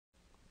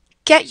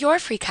Get your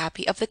free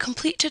copy of the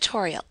complete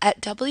tutorial at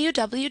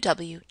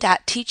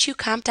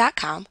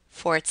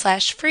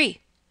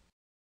www.teachucomp.com/free.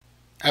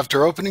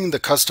 After opening the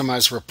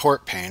Customize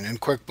Report pane in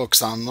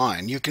QuickBooks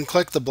Online, you can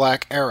click the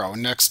black arrow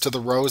next to the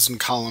Rows and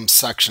Columns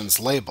sections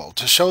label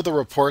to show the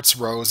report's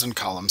rows and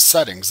columns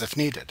settings if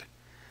needed.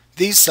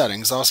 These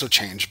settings also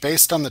change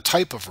based on the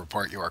type of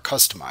report you are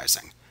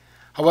customizing.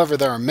 However,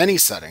 there are many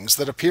settings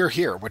that appear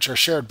here which are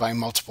shared by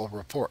multiple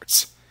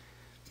reports.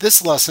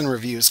 This lesson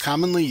reviews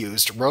commonly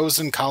used rows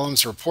and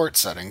columns report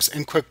settings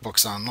in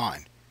QuickBooks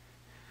Online.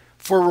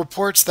 For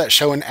reports that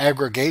show an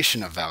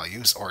aggregation of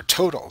values, or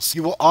totals,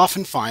 you will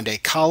often find a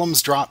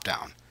Columns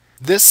drop-down.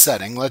 This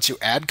setting lets you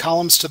add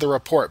columns to the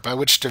report by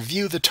which to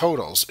view the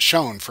totals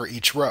shown for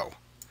each row.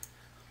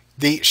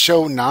 The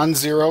Show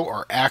Non-Zero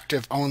or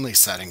Active Only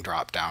setting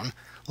drop-down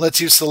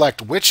lets you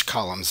select which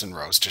columns and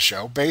rows to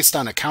show based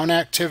on account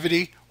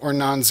activity or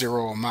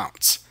non-zero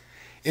amounts.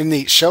 In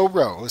the Show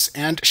Rows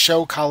and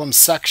Show Columns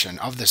section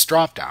of this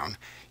drop-down,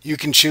 you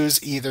can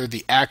choose either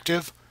the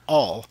Active,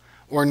 All,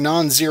 or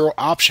Non-Zero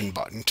option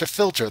button to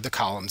filter the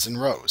columns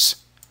and rows.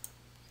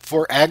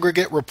 For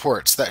aggregate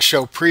reports that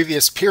show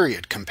previous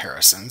period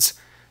comparisons,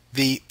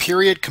 the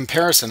Period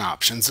Comparison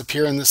options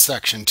appear in this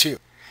section too.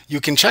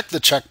 You can check the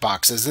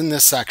checkboxes in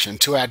this section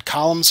to add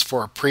columns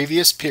for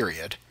previous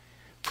period,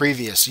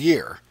 previous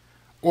year,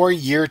 or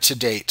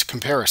year-to-date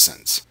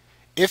comparisons.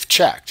 If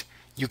checked,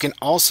 you can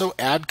also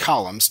add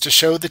columns to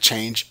show the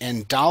change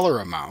in dollar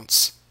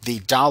amounts, the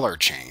dollar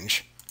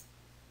change,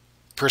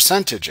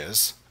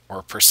 percentages,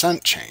 or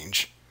percent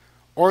change,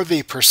 or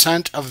the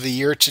percent of the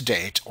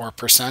year-to-date or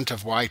percent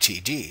of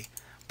YTD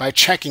by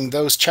checking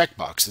those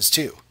checkboxes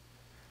too.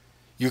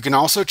 You can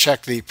also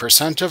check the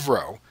percent of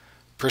row,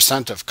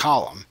 percent of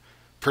column,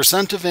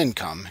 percent of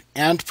income,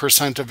 and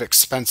percent of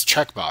expense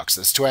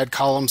checkboxes to add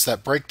columns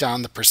that break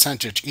down the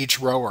percentage each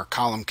row or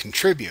column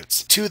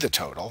contributes to the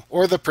total,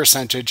 or the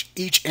percentage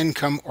each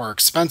income or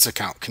expense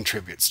account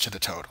contributes to the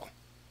total.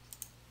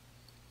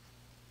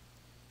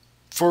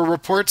 For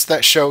reports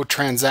that show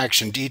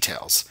transaction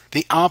details,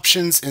 the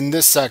options in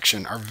this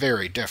section are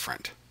very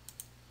different.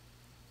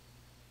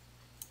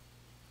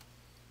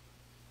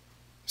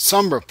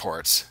 Some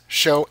reports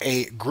show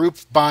a Group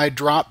By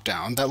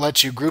drop-down that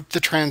lets you group the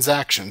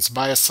transactions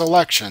by a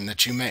selection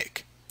that you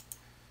make.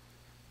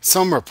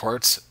 Some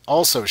reports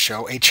also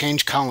show a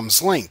Change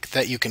Columns link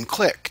that you can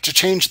click to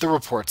change the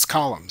report's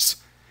columns.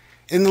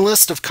 In the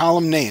list of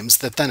column names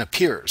that then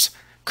appears,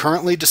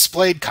 currently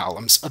displayed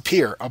columns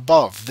appear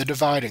above the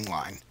dividing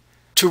line.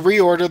 To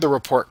reorder the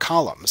report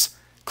columns,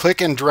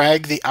 click and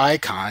drag the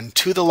icon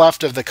to the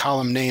left of the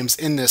column names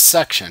in this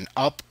section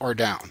up or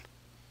down.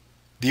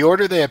 The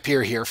order they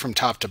appear here from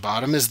top to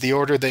bottom is the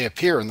order they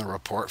appear in the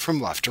report from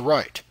left to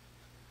right.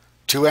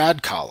 To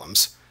add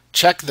columns,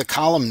 check the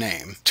column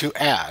name to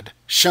add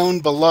shown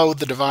below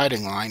the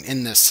dividing line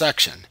in this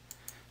section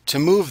to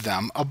move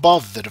them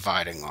above the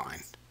dividing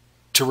line.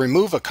 To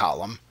remove a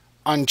column,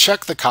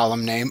 uncheck the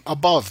column name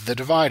above the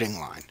dividing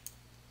line.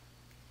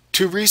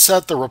 To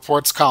reset the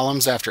report's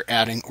columns after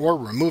adding or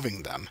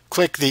removing them,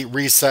 click the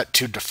Reset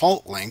to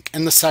Default link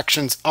in the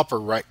section's upper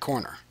right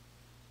corner.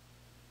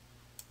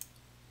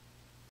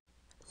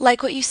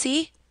 Like what you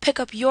see? Pick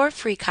up your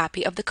free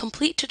copy of the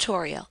complete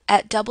tutorial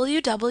at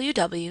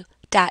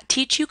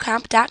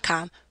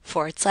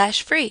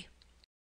www.teachucomp.com/free.